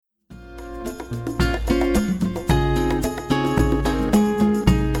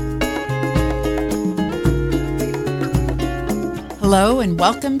Hello and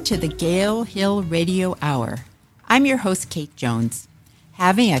welcome to the Gale Hill Radio Hour. I'm your host, Kate Jones,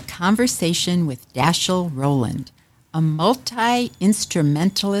 having a conversation with Dashiell Rowland, a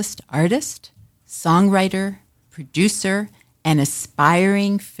multi-instrumentalist artist, songwriter, producer, and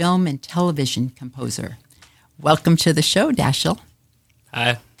aspiring film and television composer. Welcome to the show, Dashiell.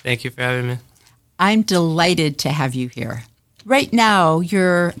 Hi, thank you for having me. I'm delighted to have you here. Right now,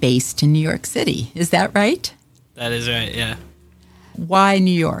 you're based in New York City. Is that right? That is right, yeah. Why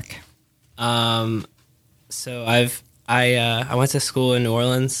New York? So I went to school in New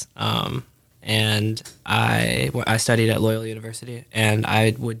Orleans, and I studied at Loyola University, and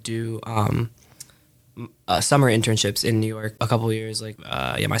I would do summer internships in New York a couple of years,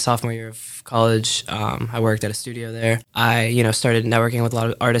 my sophomore year of college. I worked at a studio there. I started networking with a lot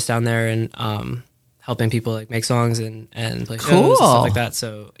of artists down there and helping people like make songs and play shows and stuff like that.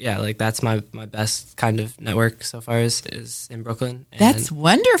 So yeah, that's my best kind of network so far is in Brooklyn. And that's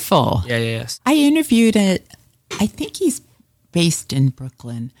wonderful. Yeah. I interviewed I think he's based in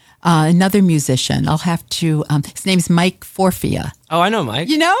Brooklyn, another musician. I'll have to, his name's Mike Forfia. Oh, I know Mike.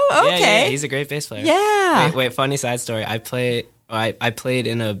 You know? Okay. Yeah, he's a great bass player. Yeah. Wait, funny side story. I played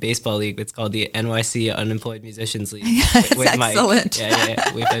in a baseball league. It's called the NYC Unemployed Musicians League. with excellent. Mike.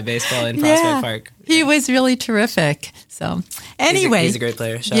 Yeah. We played baseball in Prospect Park. He was really terrific. So anyway. He's a great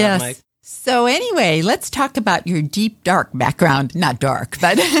player. Shout out Mike. So anyway, let's talk about your deep, dark background. Not dark,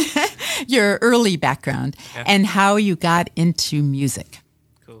 but your early background and how you got into music.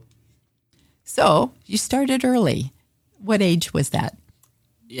 Cool. So you started early. What age was that?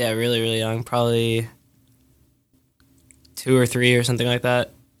 Yeah, really, really young. Probably 2 or 3 or something like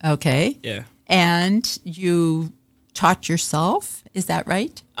that. Okay. Yeah. And you taught yourself, is that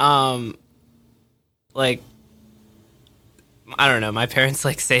right? I don't know. My parents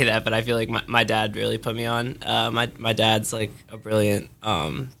say that, but I feel like my dad really put me on. My dad's a brilliant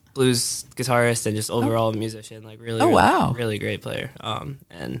blues guitarist and just overall musician. Really great player.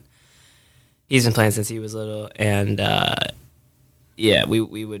 And he's been playing since he was little. And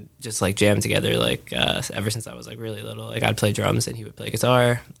we would just jam together ever since I was really little. I'd play drums and he would play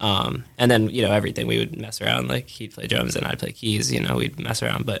guitar. And then everything we would mess around. He'd play drums and I'd play keys. We'd mess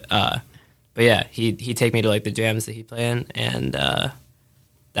around, But yeah, he'd take me to the jams that he'd play in, and that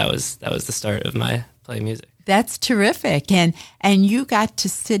was the start of my playing music. That's terrific, and you got to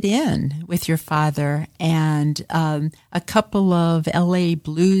sit in with your father and a couple of L.A.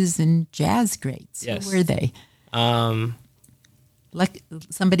 blues and jazz greats. Yes. Who were they?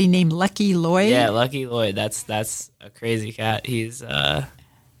 Somebody named Lucky Lloyd. Yeah, Lucky Lloyd. That's a crazy cat. He's a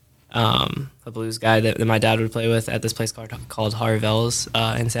blues guy that my dad would play with at this place called Harvell's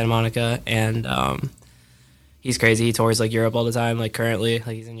in Santa Monica, and he's crazy. He tours Europe all the time. Currently,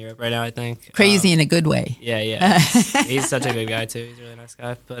 he's in Europe right now, I think. Crazy in a good way. Yeah. He's such a good guy too. He's a really nice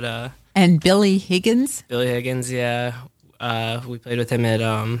guy. But and Billy Higgins. Yeah. We played with him at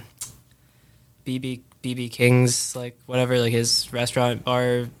BB King's his restaurant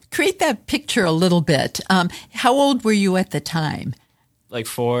bar. Create that picture a little bit. How old were you at the time?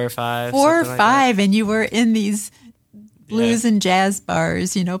 4 or 5. 4 or 5, and you were in these blues and jazz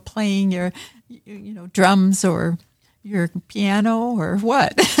bars, playing your, drums or your piano or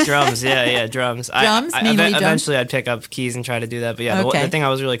what? Drums, yeah, drums. Drums, eventually I'd pick up keys and try to do that, but yeah, the thing I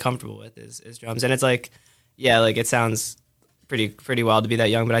was really comfortable with is drums, and it's it sounds pretty wild to be that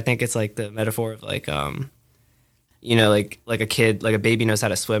young, but I think it's the metaphor of like a kid, a baby knows how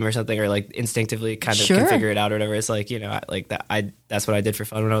to swim or something, or instinctively kind of can figure it out or whatever. It's that. That's what I did for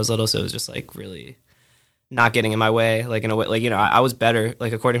fun when I was little. So it was just really not getting in my way. In a way, I was better.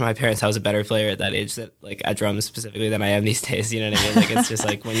 According to my parents, I was a better player at that age, at drums specifically, than I am these days. You know what I mean? It's just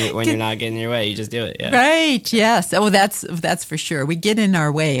when you're not getting in your way, you just do it. Yeah. Right. Yes. Oh, that's for sure. We get in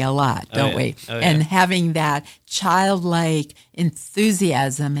our way a lot, don't we? Oh, yeah. And having that childlike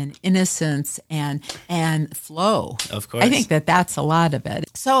enthusiasm and innocence and flow. Of course. I think that's a lot of it.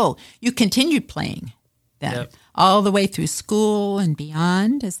 So you continued playing then all the way through school and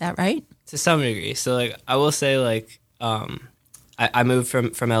beyond. Is that right? To some degree. So I will say I moved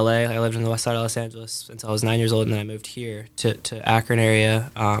from LA. I lived in the west side of Los Angeles until I was 9 years old, and then I moved here to Akron area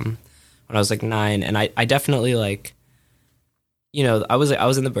when I was 9. And I definitely I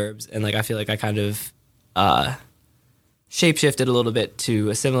was in the burbs, and I feel I kind of shape-shifted a little bit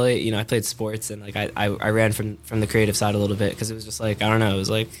to assimilate. I played sports, and I ran from the creative side a little bit, because it was just I don't know, it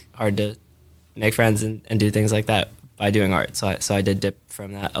was hard to make friends and do things like that by doing art. So I did dip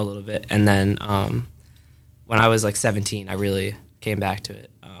from that a little bit, and then when I was 17, I really came back to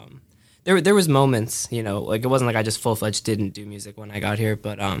it. there was moments, you know, like it wasn't like I just full-fledged didn't do music when I got here,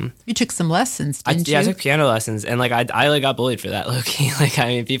 but you took some lessons, didn't you? Yeah, I took piano lessons, and like I like got bullied for that, low-key. Like, I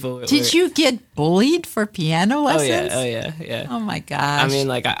mean, people Did you get bullied for piano lessons? Oh yeah. Oh my gosh. I mean,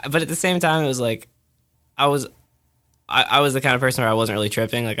 like, but at the same time, it was like I was the kind of person where I wasn't really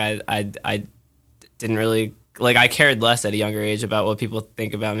tripping. Like, I didn't really, like, I cared less at a younger age about what people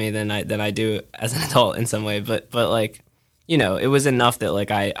think about me than I do as an adult in some way. But like, you know, it was enough that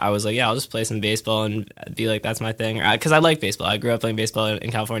like I was like, yeah, I'll just play some baseball and be like, that's my thing. Because I like baseball. I grew up playing baseball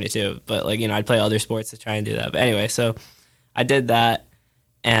in California too. But like, you know, I'd play other sports to try and do that. But anyway, so I did that.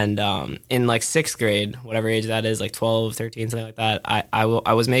 And in like sixth grade, whatever age that is, like 12, 13, something like that, I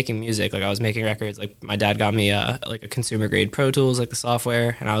was making music. Like, I was making records. Like, my dad got me like a consumer grade Pro Tools, like the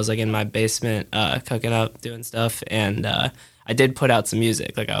software, and I was like in my basement cooking up, doing stuff. And I did put out some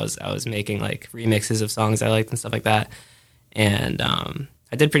music. Like, I was making like remixes of songs I liked and stuff like that. And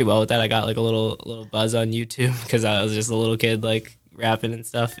I did pretty well with that. I got like a little buzz on YouTube because I was just a little kid, like, rapping and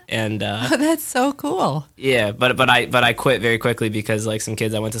stuff. And oh, that's so cool. Yeah, but I quit very quickly because like some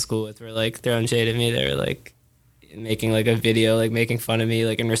kids I went to school with were like throwing shade at me. They were like making like a video, like making fun of me,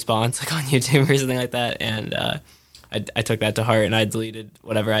 like in response, like on YouTube or something like that. And I took that to heart, and I deleted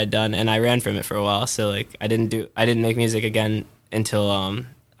whatever I'd done, and I ran from it for a while. So like I didn't make music again until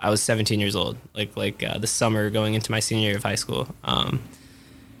I was 17 years old. Like the summer going into my senior year of high school.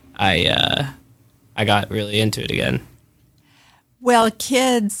 I got really into it again. Well,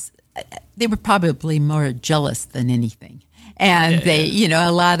 kids, they were probably more jealous than anything. And you know,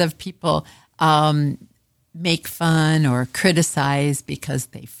 a lot of people make fun or criticize because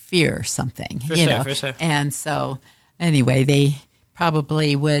they fear something, for sure. And so, anyway, they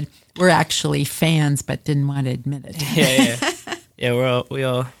probably were actually fans but didn't want to admit it. Yeah, we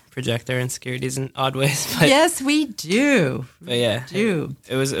all project our insecurities in odd ways. But, yes, we do. But yeah,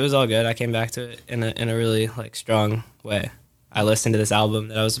 it was all good. I came back to it in a really like strong way. I listened to this album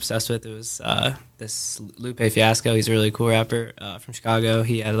that I was obsessed with. It was this Lupe Fiasco. He's a really cool rapper from Chicago.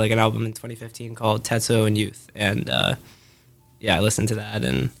 He had like an album in 2015 called Tetsuo and Youth. And I listened to that,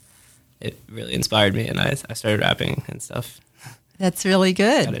 and it really inspired me. And I started rapping and stuff. That's really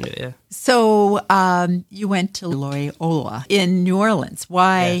good. Got into it, yeah. So you went to Loyola in New Orleans.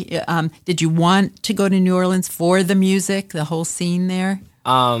 Why? Yeah. Did you want to go to New Orleans for the music, the whole scene there?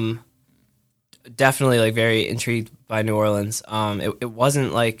 Definitely like very intrigued by New Orleans. It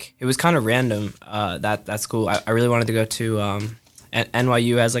wasn't like, it was kind of random, that school. I really wanted to go to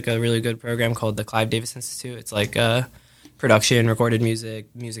NYU has like a really good program called the Clive Davis Institute. It's like production, recorded music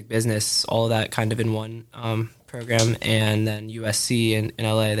business, all of that kind of in one program. And then USC in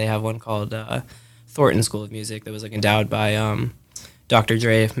LA, they have one called Thornton School of Music that was like endowed by Dr.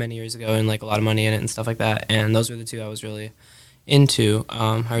 Dre many years ago, and like a lot of money in it and stuff like that. And those were the two I was really into.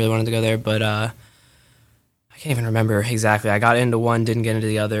 I really wanted to go there, but I can't even remember exactly. I got into one, didn't get into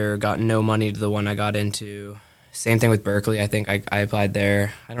the other, got no money to the one I got into. Same thing with Berkeley. I think I applied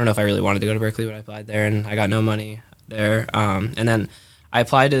there. I don't know if I really wanted to go to Berkeley, but I applied there, and I got no money there. And then I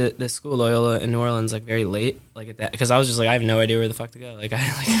applied to the school, Loyola in New Orleans, like very late, like at that, because I was just like, I have no idea where the fuck to go. Like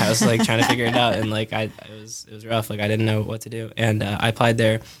I was like trying to figure it out, and like it was rough. Like I didn't know what to do, and I applied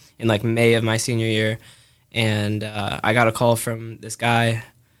there in like May of my senior year, and I got a call from this guy.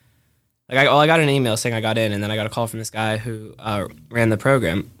 Like I got an email saying I got in, and then I got a call from this guy who ran the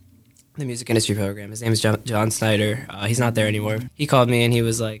program, the music industry program. His name is John Snyder. He's not there anymore. He called me, and he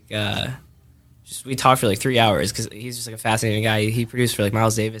was like, we talked for like 3 hours, because he's just like a fascinating guy. He produced for like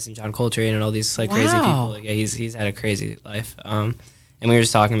Miles Davis and John Coltrane and all these like crazy people. Like, yeah, he's had a crazy life. And we were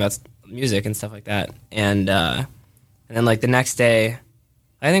just talking about music and stuff like that. And then like the next day,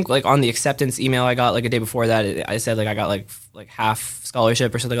 I think like on the acceptance email I got like a day before that, I said like I got like half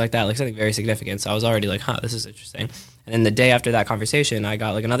scholarship or something like that, like something very significant. So I was already like, this is interesting. And then the day after that conversation, I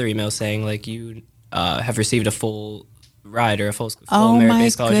got like another email saying like, you have received a full ride or a full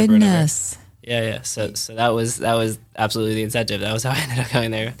merit-based scholarship. Oh my goodness. Yeah. So that was absolutely the incentive. That was how I ended up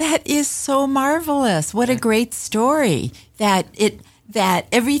going there. That is so marvelous. What a great story. That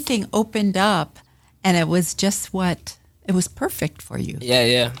everything opened up, and it was just it was perfect for you.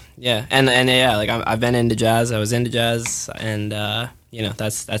 Yeah. And yeah, like I've been into jazz. I was into jazz, and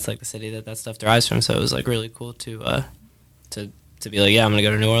that's like the city that stuff derives from. So it was like really cool to be like, yeah, I'm gonna go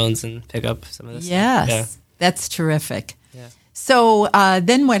to New Orleans and pick up some of this. Yes, stuff. Yeah. That's terrific. Yeah. So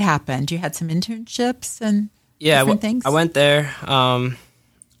then what happened? You had some internships and different things? I went there. I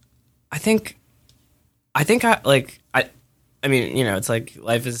mean, it's like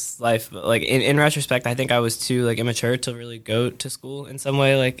life is life, but like in retrospect, I think I was too like immature to really go to school in some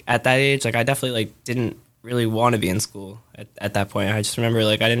way. Like at that age, like I definitely like didn't really want to be in school at that point. I just remember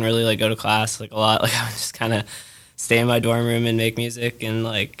like I didn't really like go to class like a lot. Like I would just kind of stay in my dorm room and make music and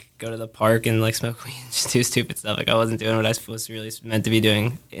like go to the park and like smoke weed and just do stupid stuff. Like I wasn't doing what I was really meant to be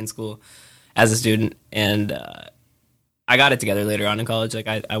doing in school as a student. And I got it together later on in college. Like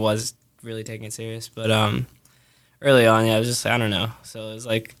I was really taking it serious, but early on, yeah, I was just, I don't know. So it was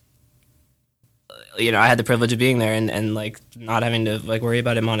like, you know, I had the privilege of being there and like not having to like worry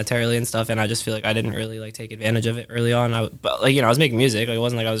about it monetarily and stuff. And I just feel like I didn't really like take advantage of it early on. But like, you know, I was making music. Like it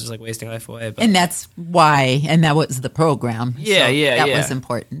wasn't like I was just like wasting life away. But, and that's why, and that was the program. Yeah, so yeah, that yeah. was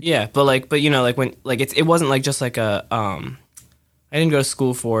important. Yeah, but you know, like when like it wasn't like just like a I didn't go to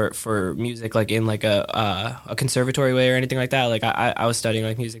school for music like in like a conservatory way or anything like that. Like I was studying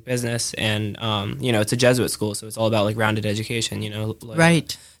like music business and you know, it's a Jesuit school, so it's all about like rounded education, you know. Like,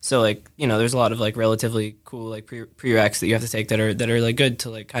 right. So like, you know, there's a lot of like relatively cool like prereqs that you have to take that are like good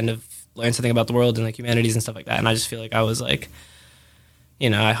to like kind of learn something about the world and like humanities and stuff like that. And I just feel like I was like, you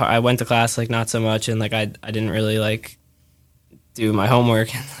know, I went to class like not so much and like I didn't really like do my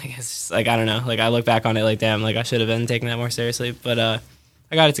homework and like it's just like I don't know, like I look back on it like damn, like I should have been taking that more seriously, but I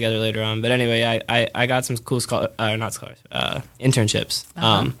got it together later on. But anyway, I got some cool internships.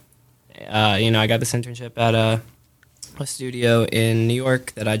 Uh-huh. You know, I got this internship at a studio in New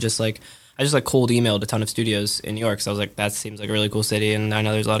York that I just cold emailed a ton of studios in New York. So I was like, that seems like a really cool city, and I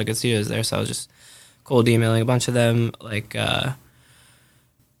know there's a lot of good studios there. So I was just cold emailing a bunch of them, like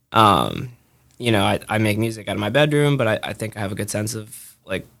you know, I make music out of my bedroom, but I think I have a good sense of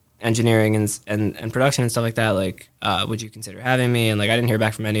like engineering and production and stuff like that. Like, would you consider having me? And like, I didn't hear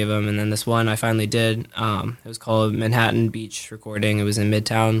back from any of them. And then this one I finally did. It was called Manhattan Beach Recording. It was in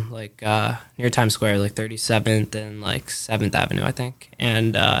Midtown, like near Times Square, like 37th and like 7th Avenue, I think.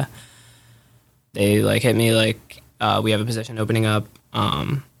 And they like hit me like, we have a position opening up at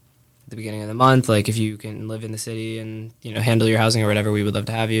the beginning of the month. Like, if you can live in the city and, you know, handle your housing or whatever, we would love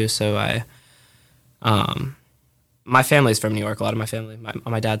to have you. So my family's from New York. A lot of my family,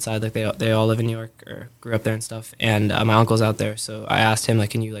 on my dad's side, like they all live in New York or grew up there and stuff. And my uncle's out there, so I asked him like,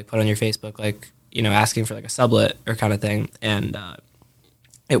 can you like put on your Facebook like, you know, asking for like a sublet or kind of thing. And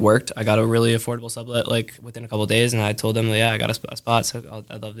it worked. I got a really affordable sublet like within a couple of days, and I told them, yeah, I got a spot, so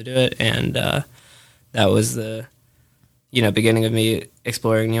I'd love to do it. And that was the, you know, beginning of me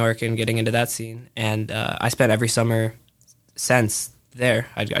exploring New York and getting into that scene. And I spent every summer since there.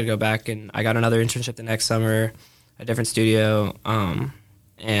 I'd go back, and I got another internship the next summer, a different studio,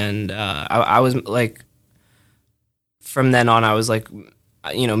 and I was like, from then on, I was like,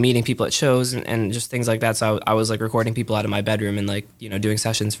 you know, meeting people at shows and just things like that. So I was like recording people out of my bedroom and like, you know, doing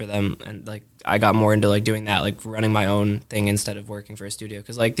sessions for them, and like I got more into like doing that, like running my own thing instead of working for a studio,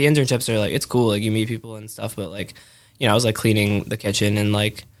 because like the internships are like, it's cool, like you meet people and stuff, but like, you know, I was like cleaning the kitchen and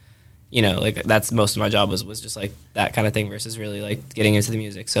like, you know, like that's most of my job was just like that kind of thing versus really like getting into the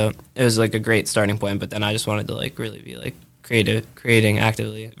music. So it was like a great starting point, but then I just wanted to like really be like creating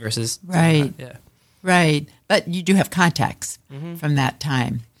actively versus right. Yeah. Right. But you do have contacts Mm-hmm. from that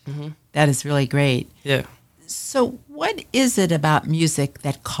time. Mm-hmm. That is really great. Yeah. So what is it about music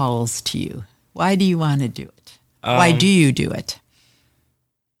that calls to you? Why do you want to do it? Why do you do it?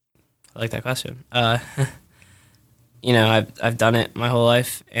 I like that question. You know, I've done it my whole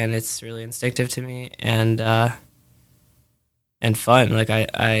life, and it's really instinctive to me and fun. Like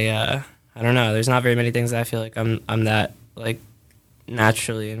I don't know. There's not very many things that I feel like I'm that like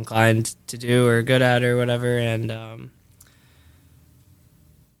naturally inclined to do or good at or whatever. And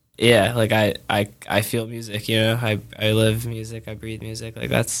yeah, like I feel music. You know, I live music. I breathe music. Like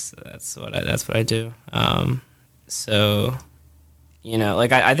that's what I do. So, you know,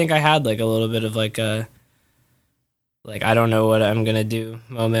 like I think I had like a little bit of like a, like, I don't know what I'm gonna do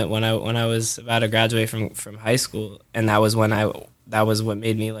moment when I was about to graduate from high school, and that was what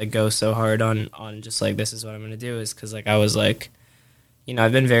made me like go so hard on just like, this is what I'm gonna do, is because like I was like, you know,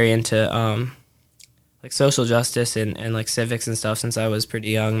 I've been very into like social justice and like civics and stuff since I was pretty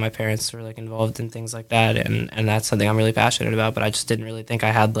young. My parents were like involved in things like that, and that's something I'm really passionate about, but I just didn't really think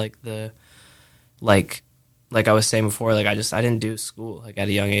I had like the like I was saying before, like I didn't do school like at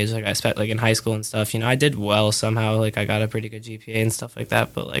a young age. Like I spent like in high school and stuff, you know, I did well somehow. Like I got a pretty good GPA and stuff like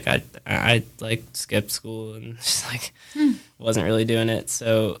that, but like I like skipped school and just like wasn't really doing it.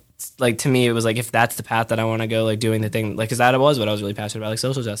 So like to me, it was like, if that's the path that I want to go, like doing the thing, like, cause that was what I was really passionate about, like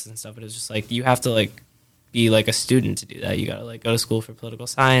social justice and stuff. But it was just like, you have to like be like a student to do that. You gotta like go to school for political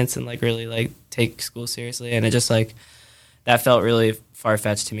science and like really like take school seriously. And it just like, that felt really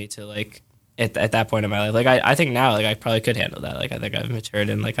far-fetched to me to like, at that point in my life. Like I think now, like I probably could handle that. Like I think I've matured,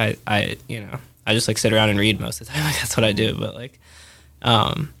 and like I you know, I just like sit around and read most of the time. Like that's what I do. But like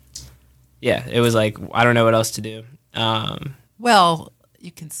yeah, it was like, I don't know what else to do. Well,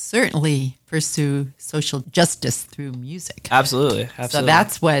 you can certainly pursue social justice through music. Absolutely. So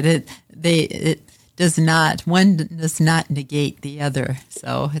that's what it does not, one does not negate the other.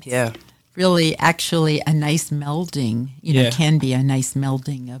 So it's really actually a nice melding, can be a nice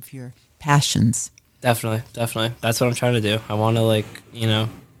melding of your passions. Definitely. That's what I'm trying to do. I want to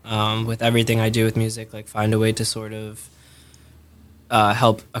with everything I do with music, like find a way to sort of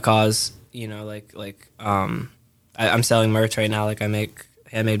help a cause, I'm selling merch right now. Like I make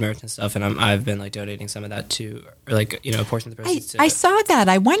handmade merch and stuff, and I've been like donating some of that to, or a portion of the proceeds. I saw that.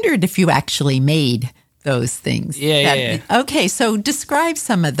 I wondered if you actually made those things. Yeah. Okay, so describe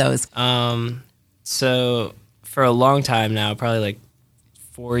some of those. So for a long time now, probably like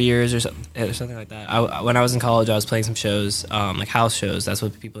 4 years or something like that. When I was in college, I was playing some shows, like house shows. That's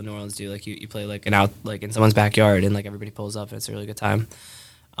what people in New Orleans do. Like you play like in someone's backyard, and like everybody pulls up, and it's a really good time.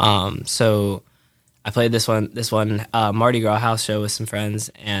 So I played this one Mardi Gras house show with some friends,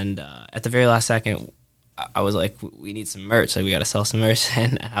 and at the very last second, I was like, we need some merch. Like we got to sell some merch,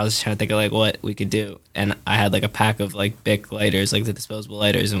 and I was trying to think of like what we could do. And I had like a pack of like Bic lighters, like the disposable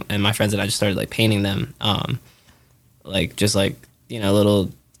lighters, and my friends and I just started like painting them,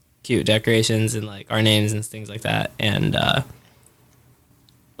 little cute decorations and like our names and things like that. And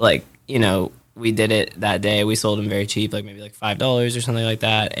we did it that day. We sold them very cheap, like maybe like $5 or something like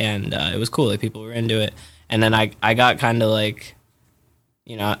that. And it was cool. Like people were into it. And then I got kind of like,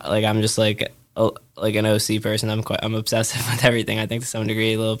 I'm just like an OC person. I'm obsessive with everything. I think to some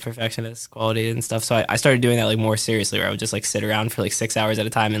degree, a little perfectionist quality and stuff. So I started doing that like more seriously, where I would just like sit around for like 6 hours at a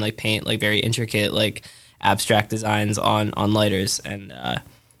time and like paint like very intricate, like abstract designs on lighters. And I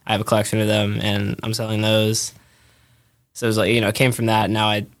have a collection of them, and I'm selling those. So it was like, it came from that. Now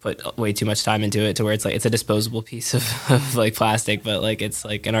I put way too much time into it to where it's like, it's a disposable piece of like plastic, but like, it's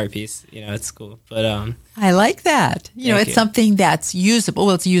like an art piece, it's cool. But, I like that. It's something that's usable.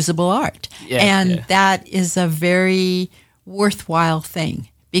 Well, it's usable art. That is a very worthwhile thing,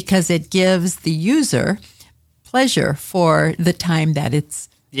 because it gives the user pleasure for the time that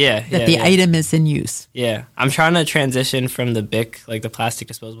the item is in use. Yeah. I'm trying to transition from the Bic, like the plastic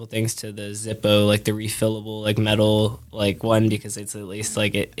disposable things, to the Zippo, like the refillable, like metal, like one, because it's at least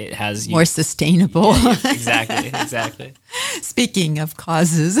like it has more sustainable. Exactly. Speaking of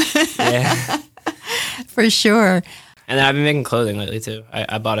causes. For sure. And then I've been making clothing lately too.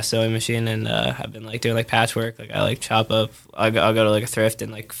 I bought a sewing machine, and I've been like doing like patchwork. Like I like chop up. I'll go to like a thrift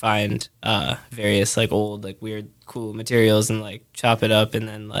and like find various like old like weird cool materials and like chop it up, and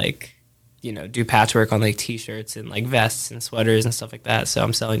then like do patchwork on like t-shirts and like vests and sweaters and stuff like that. So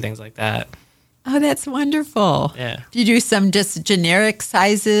I'm selling things like that. Oh, that's wonderful. Yeah. Do you do some just generic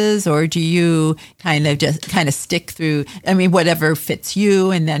sizes, or do you kind of stick through, whatever fits you,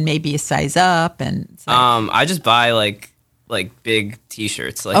 and then maybe a size up? And I just buy like big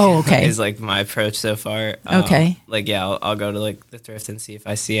t-shirts. Like, okay. Is like my approach so far. Okay. I'll go to like the thrift and see if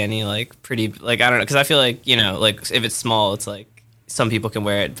I see any like pretty, like, I don't know. 'Cause I feel like, like if it's small, it's like some people can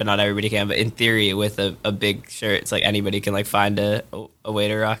wear it, but not everybody can. But in theory, with a big shirt, it's like anybody can like find a way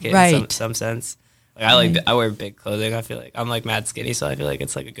to rock it, right, in some sense. Like I wear big clothing. I feel like I'm like mad skinny, so I feel like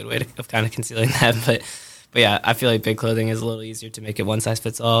it's like a good way of kind of concealing that. But yeah, I feel like big clothing is a little easier to make it one size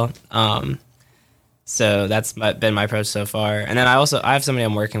fits all. So that's been my approach so far. And then I have somebody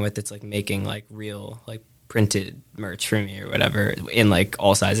I'm working with that's like making like real like printed merch for me or whatever in like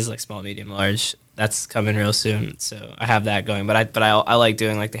all sizes, like small, medium, large. That's coming real soon. So I have that going. But I like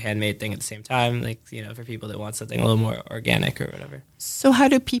doing like the handmade thing at the same time, like, for people that want something a little more organic or whatever. So how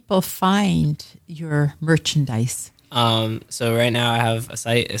do people find your merchandise? So right now I have a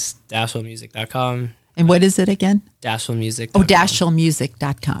site, it's dashiellmusic.com. And what is it again? dashiellmusic.com. Oh,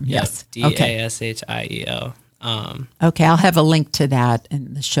 dashiellmusic.com. Yes. DASHIEL. Okay, I'll have a link to that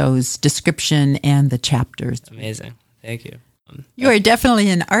in the show's description and the chapters. Amazing. Thank you. You are definitely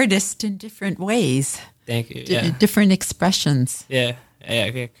an artist in different ways. Thank you. Yeah. Different expressions. Yeah.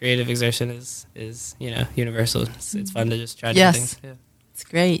 Creative exertion is universal. It's fun to just try new things. Yeah. It's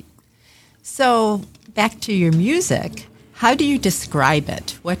great. So back to your music. How do you describe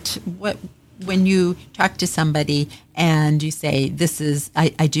it? What when you talk to somebody and you say, "This is I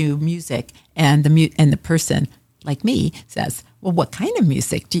do music," and the person like me says, "Well, what kind of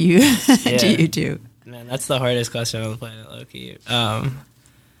music do you do?" Man, that's the hardest question on the planet, low-key.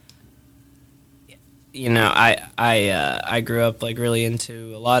 I grew up like really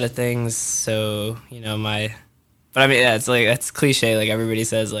into a lot of things, so it's like, that's cliche. Like everybody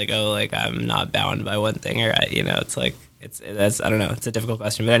says, like, oh, like I'm not bound by one thing, or it's like I don't know. It's a difficult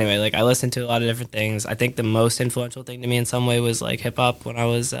question, but anyway, like I listened to a lot of different things. I think the most influential thing to me in some way was like hip hop when I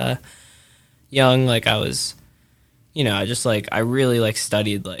was young, like I was, I just like I really like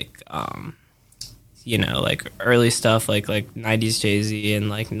studied like like early stuff like 90s Jay-Z and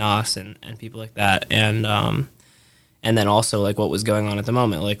like Nas and people like that, and then also like what was going on at the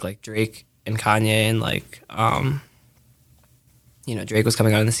moment, like Drake and Kanye, and like Drake was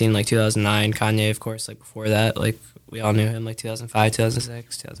coming out in the scene like 2009, Kanye of course like before that, like we all knew him like 2005,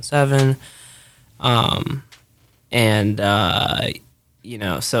 2006, 2007, and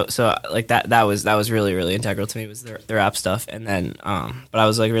so like that was really really integral to me, was the rap stuff. And then but I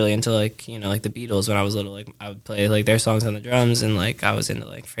was like really into like like the Beatles when I was little. Like I would play like their songs on the drums, and like I was into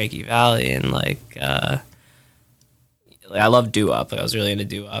like Frankie Valli, and like I love doo-wop. Like I was really into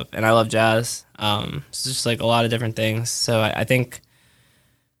doo-wop, and I love jazz. It's just like a lot of different things. So I think,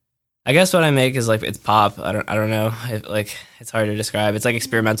 I guess what I make is like, it's pop. I don't know. It's hard to describe. It's like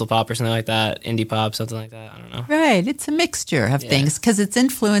experimental pop or something like that, indie pop, something like that. I don't know. Right. It's a mixture of things, because it's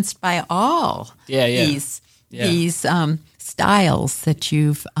influenced by all these styles that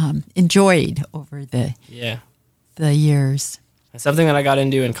you've enjoyed over the years. It's something that I got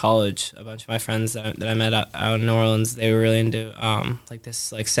into in college. A bunch of my friends that I met out in New Orleans, they were really into like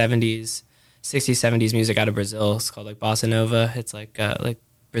this like 60s, 70s music out of Brazil. It's called like bossa nova. It's like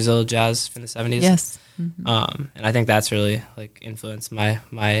Brazil jazz from the 70s. Yes. Mm-hmm. And I think that's really like influenced my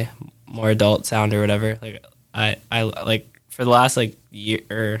more adult sound or whatever. Like I like for the last like year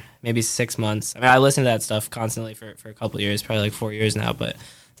or maybe 6 months. I mean, I listened to that stuff constantly for a couple of years, probably like 4 years now, but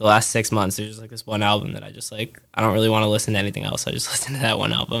the last 6 months, there's just like this one album that I just like, I don't really want to listen to anything else. I just listen to that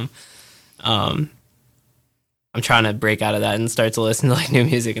one album. I'm trying to break out of that and start to listen to like new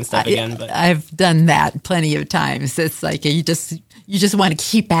music and stuff again. But I've done that plenty of times. It's like you just want to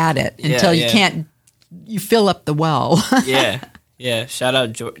keep at it until you can't. You fill up the well. yeah. Shout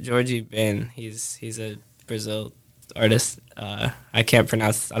out Georgie Ben. He's a Brazil artist. I can't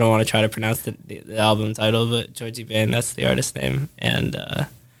pronounce. I don't want to try to pronounce the album title, but Georgie Ben, that's the artist name. And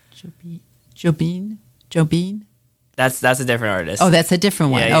Jobim. That's a different artist. Oh, that's a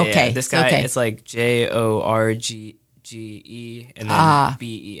different one. Okay. Yeah. This guy, it's like Jorge and then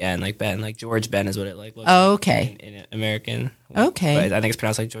Ben, like Ben, like George Ben is what it like looks like in American. Okay. But I think it's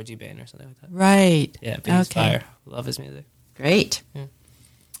pronounced like Georgie Ben or something like that. Right. Yeah, but he's fire. Love his music. Great. Yeah.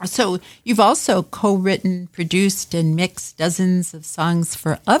 So you've also co-written, produced, and mixed dozens of songs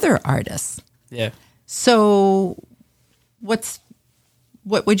for other artists. Yeah. So what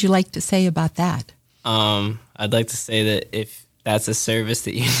would you like to say about that? I'd like to say that if that's a service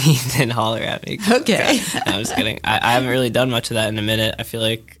that you need, then holler at me. Okay. No, I'm just kidding. I haven't really done much of that in a minute. I feel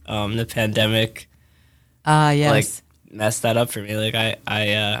like the pandemic like messed that up for me. Like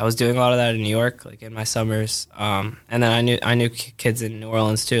I was doing a lot of that in New York, like in my summers. And then I knew kids in New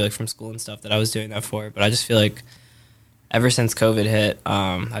Orleans too, like from school and stuff that I was doing that for. But I just feel like ever since COVID hit,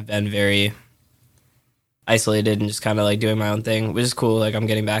 I've been very isolated and just kind of like doing my own thing, which is cool. Like I'm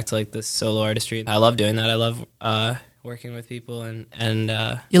getting back to like this solo artistry. I love doing that. I love working with people and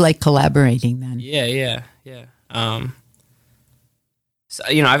you like collaborating then. Yeah. So,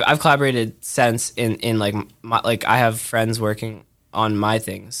 I've collaborated since in like I have friends working on my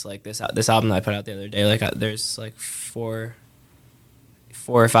things, like this album that I put out the other day. Like there's like four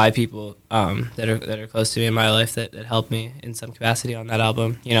or five people that are close to me in my life that helped me in some capacity on that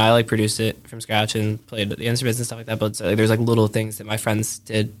album. I like produced it from scratch and played the instruments and stuff like that. But like, there's like little things that my friends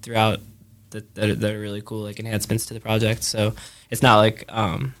did throughout that are really cool, like enhancements to the project. So it's not like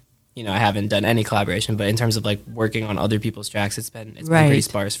I haven't done any collaboration, but in terms of like working on other people's tracks, it's been pretty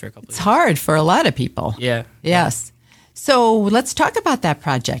sparse for a couple of years. It's hard for a lot of people. Yeah. Yes. So let's talk about that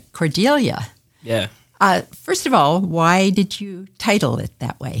project, Cordelia. Yeah. First of all, why did you title it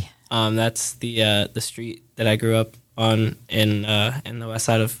that way? That's the street that I grew up on in the west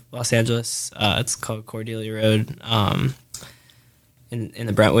side of Los Angeles. It's called Cordelia Road, in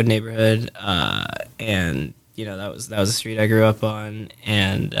the Brentwood neighborhood, and that was a street I grew up on,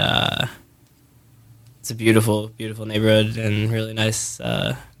 and it's a beautiful, beautiful neighborhood and really nice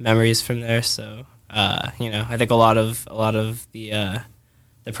memories from there. So I think a lot of the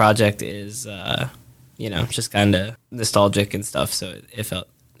project is just kind of nostalgic and stuff, so it felt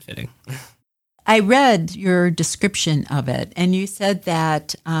fitting. I read your description of it, and you said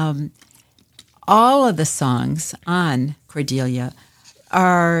that all of the songs on Cordelia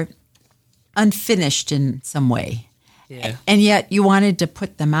are unfinished in some way. Yeah. And yet you wanted to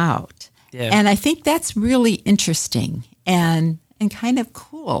put them out. Yeah. And I think that's really interesting and kind of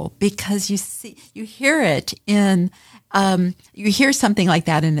cool, because you hear it in you hear something like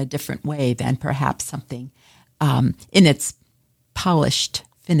that in a different way than perhaps something in its polished,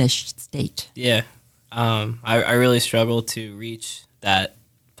 finished state. Yeah. I really struggle to reach that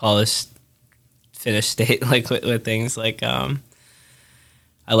polished finished state, like with things. Like I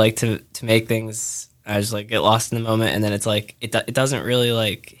like to make things. I just like get lost in the moment, and then it's like it doesn't really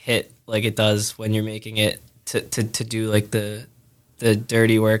like hit like it does when you're making it to do like the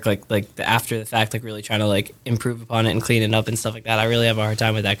dirty work, like the after the fact, like really trying to like improve upon it and clean it up and stuff like that. I really have a hard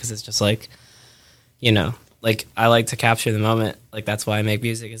time with that because it's just like, you know, like I like to capture the moment. Like that's why I make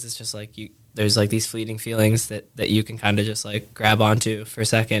music. Is it's just like there's like these fleeting feelings that you can kind of just like grab onto for a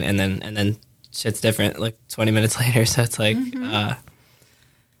second, and then shit's different like 20 minutes later. So it's like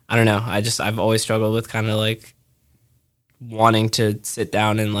I don't know. I've always struggled with kind of like wanting to sit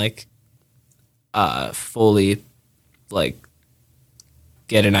down and like fully like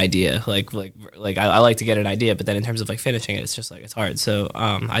get an idea. Like I like to get an idea, but then in terms of like finishing it, it's just like it's hard. So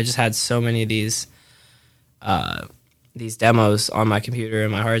I just had so many of these demos on my computer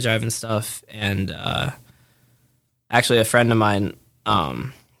and my hard drive and stuff. And actually, a friend of mine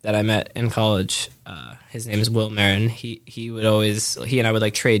that I met in college, his name is Will Marin. He and I would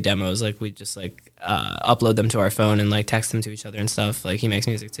like trade demos. Like we just like upload them to our phone and like text them to each other and stuff. Like he makes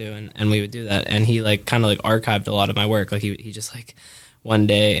music too, and we would do that. And he like kind of like archived a lot of my work. Like he just like one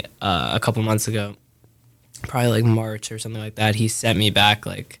day a couple months ago, probably like March or something like that, he sent me back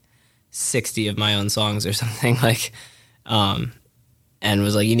like 60 of my own songs or something, like and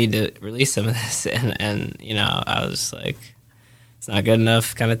was like, you need to release some of this. And you know, I was just like, it's not good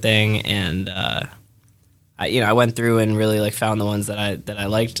enough kind of thing. And I went through and really like found the ones that I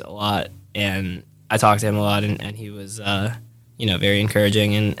liked a lot, and I talked to him a lot, and he was very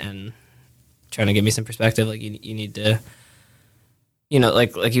encouraging and trying to give me some perspective. Like you need to,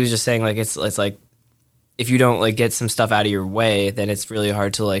 like he was just saying, like it's like if you don't like get some stuff out of your way, then it's really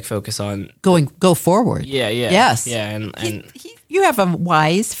hard to like focus on go forward. Yeah. Yes. Yeah. And you have a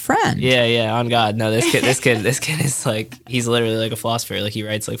wise friend. Yeah. On God. No, this kid is like, he's literally like a philosopher. Like he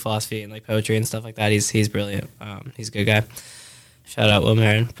writes like philosophy and like poetry and stuff like that. He's brilliant. He's a good guy. Shout out Will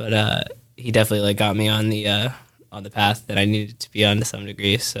Marin. But he definitely like got me on the path that I needed to be on to some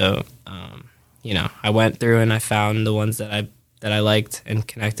degree. So, I went through and I found the ones that I liked and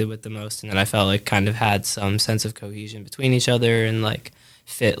connected with the most, and that I felt like kind of had some sense of cohesion between each other and like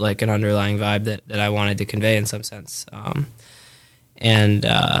fit like an underlying vibe that I wanted to convey in some sense. That's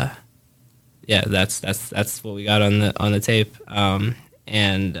what we got on the tape. But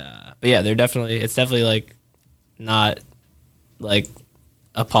yeah, it's definitely like not like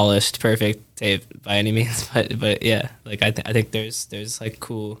a polished perfect tape by any means, but yeah, like I think there's like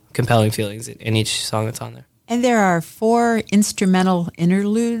cool, compelling feelings in each song that's on there. And there are 4 instrumental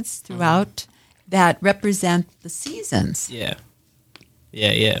interludes throughout that represent the seasons. Yeah.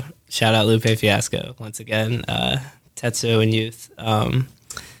 Shout out Lupe Fiasco once again. Tetsuo and Youth.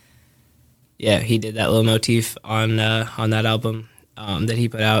 He did that little motif on that album that he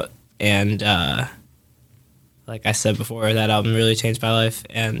put out, and like I said before, that album really changed my life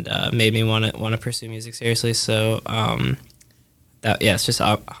and made me want to pursue music seriously. So. It's just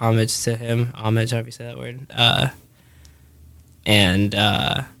homage to him. Homage, however you say that word.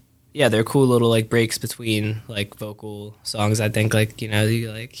 They're cool little like breaks between like vocal songs. I think like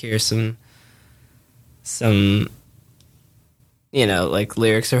you like hear some like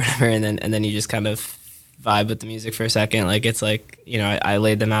lyrics or whatever, and then you just kind of vibe with the music for a second. Like it's like I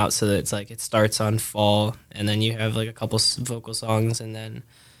laid them out so that it's like it starts on fall, and then you have like a couple vocal songs, and then.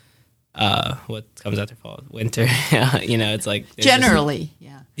 What comes after fall? Winter. It's like generally,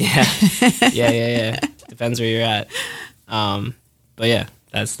 yeah. Depends where you're at. But yeah,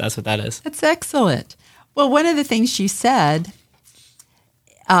 that's what that is. That's excellent. Well, one of the things you said,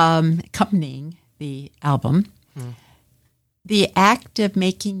 accompanying the album, the act of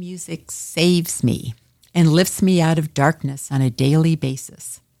making music saves me and lifts me out of darkness on a daily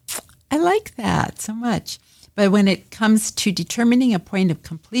basis. I like that so much. But when it comes to determining a point of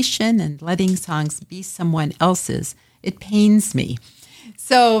completion and letting songs be someone else's, it pains me.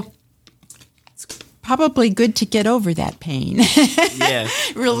 So it's probably good to get over that pain. Yeah.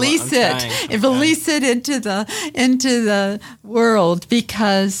 Release it into the world,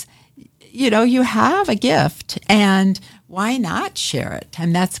 because you have a gift, and why not share it?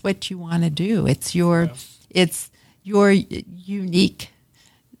 And that's what you want to do. It's your unique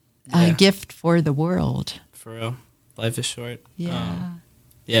gift for the world. For real, life is short. Yeah.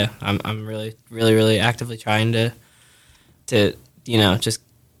 I'm really, really, really actively trying to just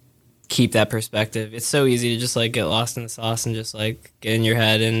keep that perspective. It's so easy to just like get lost in the sauce and just like get in your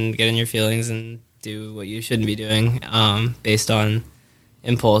head and get in your feelings and do what you shouldn't be doing based on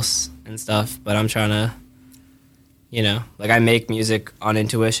impulse and stuff. But I'm trying to, like I make music on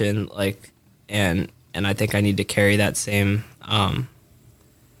intuition, like, and I think I need to carry that same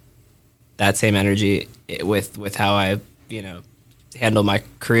that same energy with how I, handle my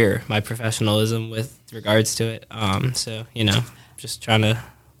career, my professionalism with regards to it. So, just trying to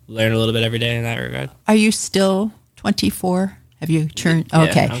learn a little bit every day in that regard. Are you still 24? Have you turned? Yeah,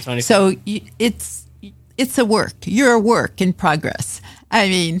 okay. I'm 24. So it's a work. You're a work in progress. I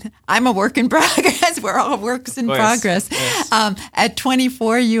mean, I'm a work in progress. We're all works in progress. Yes. At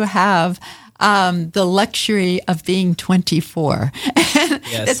 24, you have the luxury of being 24.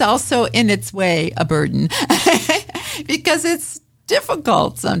 Yes. It's also in its way a burden because it's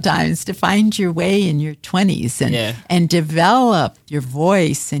difficult sometimes to find your way in your 20s and develop your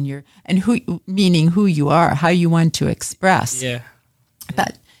voice and who you are, how you want to express. Yeah.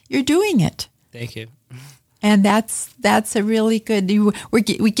 But you're doing it. Thank you. And that's a really good.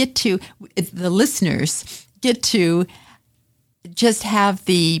 We get to the listeners get to just have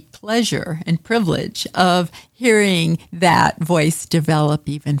the pleasure and privilege of hearing that voice develop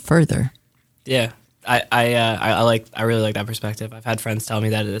even further. Yeah, I really like that perspective. I've had friends tell me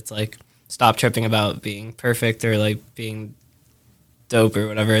that it's like, stop tripping about being perfect or like being dope or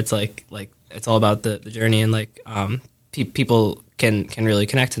whatever. It's like it's all about the journey, and like people can really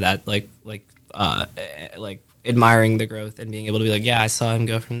connect to that, like admiring the growth and being able to be like, yeah, I saw him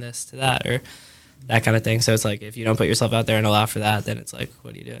go from this to that, or that kind of thing. So it's like, if you don't put yourself out there and allow for that, then it's like,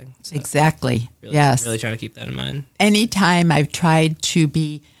 what are you doing? So exactly. really, yes. Really trying to keep that in mind. Anytime I've tried to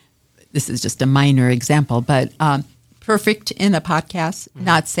be, this is just a minor example, but perfect in a podcast,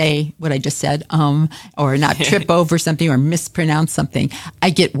 not say what I just said, or not trip over something or mispronounce something,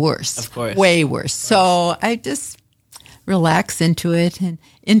 I get worse. Of course. Way worse. So I just relax into it and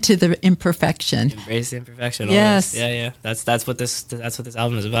into the imperfection. Embrace the imperfection. Yes. Always. Yeah. That's what this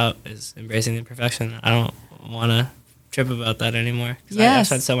album is about, is embracing the imperfection. I don't want to trip about that anymore. Yes. I've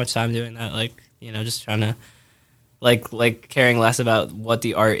spent so much time doing that, just trying to like caring less about what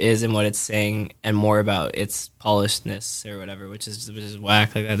the art is and what it's saying, and more about its polishedness or whatever, which is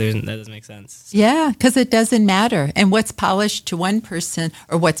whack. Like that doesn't make sense. So. Yeah, because it doesn't matter. And what's polished to one person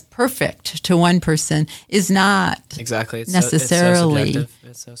or what's perfect to one person is not exactly necessarily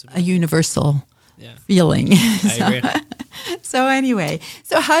it's so a universal feeling. I agree. So anyway,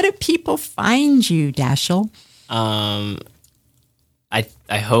 how do people find you, Daschle?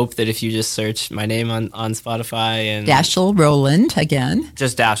 I hope that if you just search my name on Spotify and Daschle Rowland again.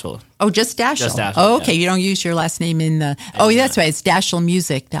 Just Daschle. Oh, just Daschle. Just Daschle. Oh, okay. You don't use your last name in the. Oh, that's right. It's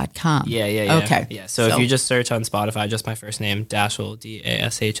DaschleMusic.com. Yeah. Okay. Yeah. So if you just search on Spotify, just my first name, Daschle,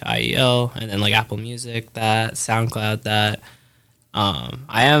 Dashiel, and then like Apple Music, that SoundCloud, that.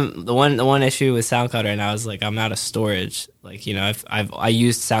 I am the one issue with SoundCloud right now is like I'm out of storage. Like I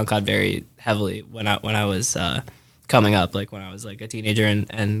used SoundCloud very heavily when I was coming up, like when I was like a teenager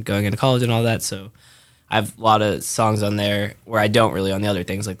and going into college and all that. So I have a lot of songs on there where I don't really on the other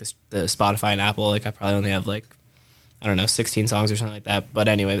things, like the Spotify and Apple. Like I probably only have like, I don't know, 16 songs or something like that. But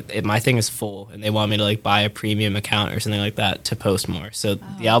anyway, my thing is full, and they want me to like buy a premium account or something like that to post more. So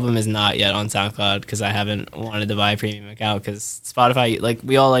the album is not yet on SoundCloud because I haven't wanted to buy a premium account, because Spotify, like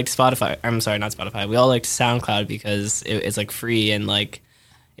we all liked Spotify. I'm sorry, not Spotify. We all liked SoundCloud because it's like free, and like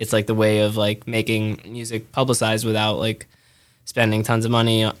it's like the way of like making music publicized without like spending tons of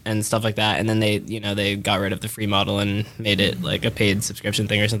money and stuff like that. And then they got rid of the free model and made it like a paid subscription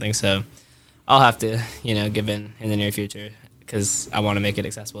thing or something. So I'll have to, give in the near future, because I want to make it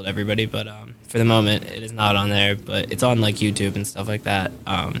accessible to everybody. But for the moment, it is not on there, but it's on like YouTube and stuff like that.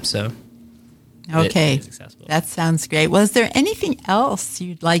 So okay, it is accessible. That sounds great. Well, is there anything else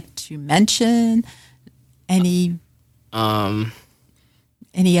you'd like to mention? Any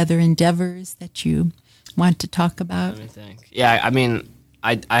other endeavors that you want to talk about? Let me think. Yeah, I mean,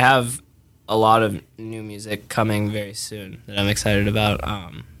 I have a lot of new music coming very soon that I'm excited about.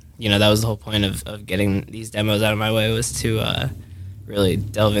 That was the whole point of getting these demos out of my way, was to really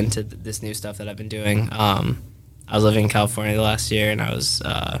delve into this new stuff that I've been doing. I was living in California the last year, and I was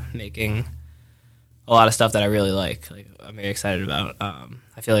making a lot of stuff that I really like I'm very excited about.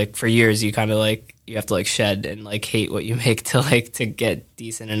 I feel like for years you kind of like you have to like shed and like hate what you make to get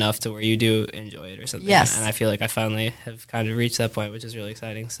decent enough to where you do enjoy it or something. Yes. And I feel like I finally have kind of reached that point, which is really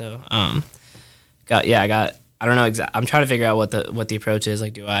exciting. So I don't know I'm trying to figure out what the approach is.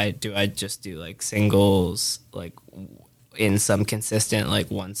 Like do I just do like singles like in some consistent like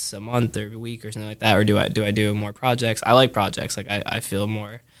once a month or a week or something like that, or do I do more projects? I like projects. Like I feel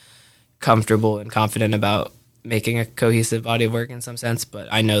more comfortable and confident about making a cohesive body of work in some sense, but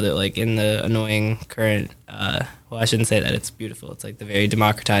I know that like in the annoying current I shouldn't say that, it's beautiful, it's like the very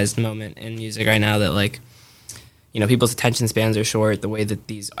democratized moment in music right now that like people's attention spans are short. The way that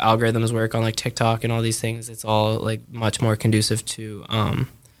these algorithms work on like TikTok and all these things, it's all like much more conducive to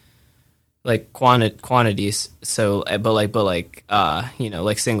like quantities. So, but you know,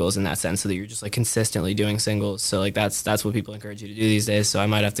 like singles in that sense, so that you're just like consistently doing singles. So like that's what people encourage you to do these days. So I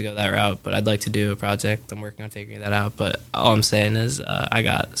might have to go that route, but I'd like to do a project. I'm working on figuring that out. But all I'm saying is I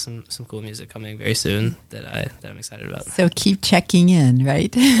got some cool music coming very soon that I'm excited about. So keep checking in,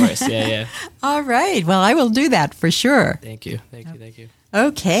 right? Of course, yeah. All right. Well, I will do that for sure. Thank you.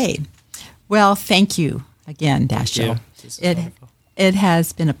 Okay. Well, thank you again, Dashiell. It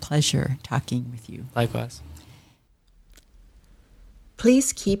has been a pleasure talking with you. Likewise.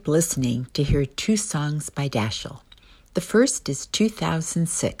 Please keep listening to hear 2 songs by Dashiell. The first is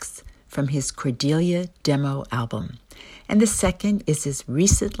 2006 from his Cordelia demo album, and the second is his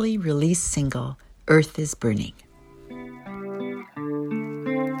recently released single, Earth is Burning.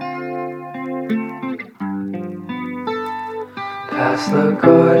 Past the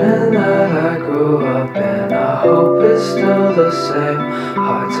garden that I grew up in, I hope it's still the same.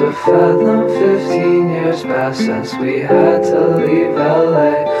 Hard to fathom 15 years past since we had to leave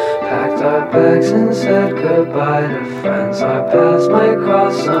LA. Packed our bags and said goodbye to friends our paths might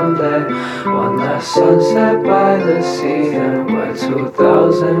cross someday. One last sunset by the sea and we're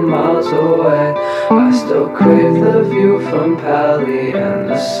 2,000 miles away. I still crave the view from Pali and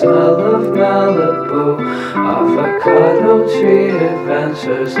the smell of Malibu. Avocado tree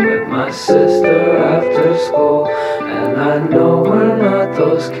adventures with my sister after school. And I know we're not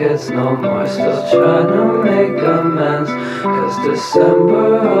those kids no more, still trying to make amends. Cause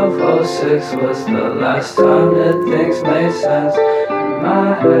December of 06 was the last time that things made sense in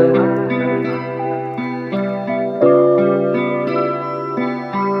my head.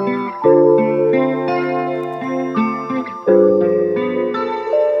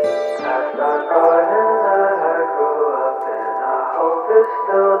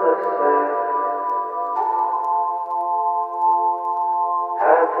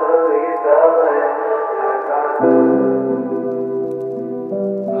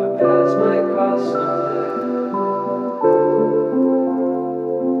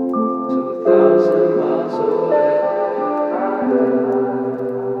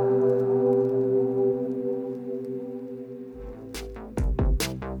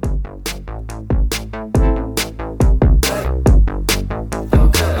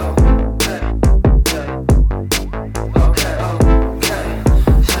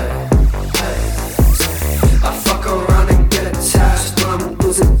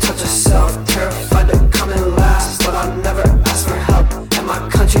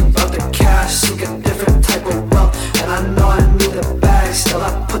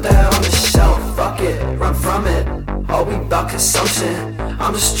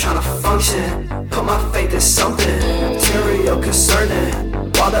 I'm just trying to function, put my faith in something material concerning.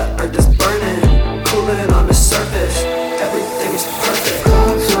 While the earth is burning, cooling on the surface, everything is perfect.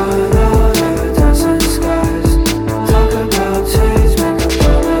 Clocks run out, iridescent skies. Talk about change, make a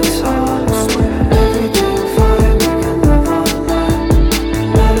promise on. Everything fine, we can live online.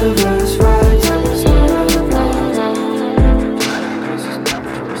 Metaverse right, tell us what I want. Increases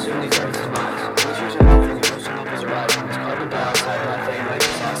temperature, will soon leave Earth's demise. Glaciers are melting, ocean levels rising. There's carbon dioxide methane,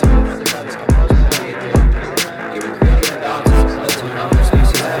 nitrous oxide, and other gases composed to create the even creating a balance has led to a number of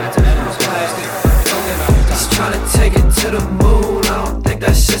species added to animals plastic. Just trying to take it to the moon, I don't think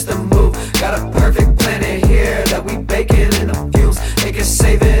that's just a move. Got a perfect planet here that we baking in the fumes. They can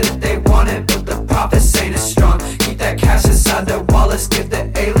save it if they want it, but the profits ain't as strong. Keep that cash inside their wallets, give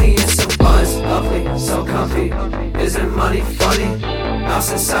the aliens some buns. Lovely, so comfy, isn't money funny?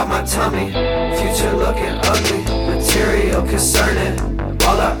 Mouse inside my tummy, future looking ugly. Material concerning,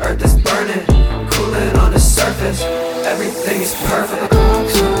 while the earth is burning, cooling on the surface, everything is perfect.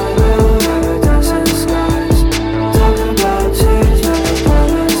 Clocks run out, iridescent skies. Talk about change, make a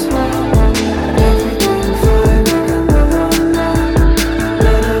promise on. Everything fine, we can live online.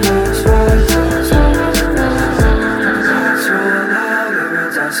 Metaverse right, tell us what I want. Clocks run out,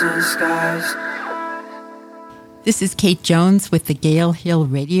 iridescent skies. This is Kate Jones with the Gale Hill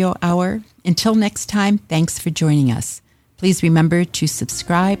Radio Hour. Until next time, thanks for joining us. Please remember to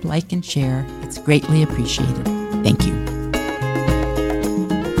subscribe, like, and share. It's greatly appreciated. Thank you.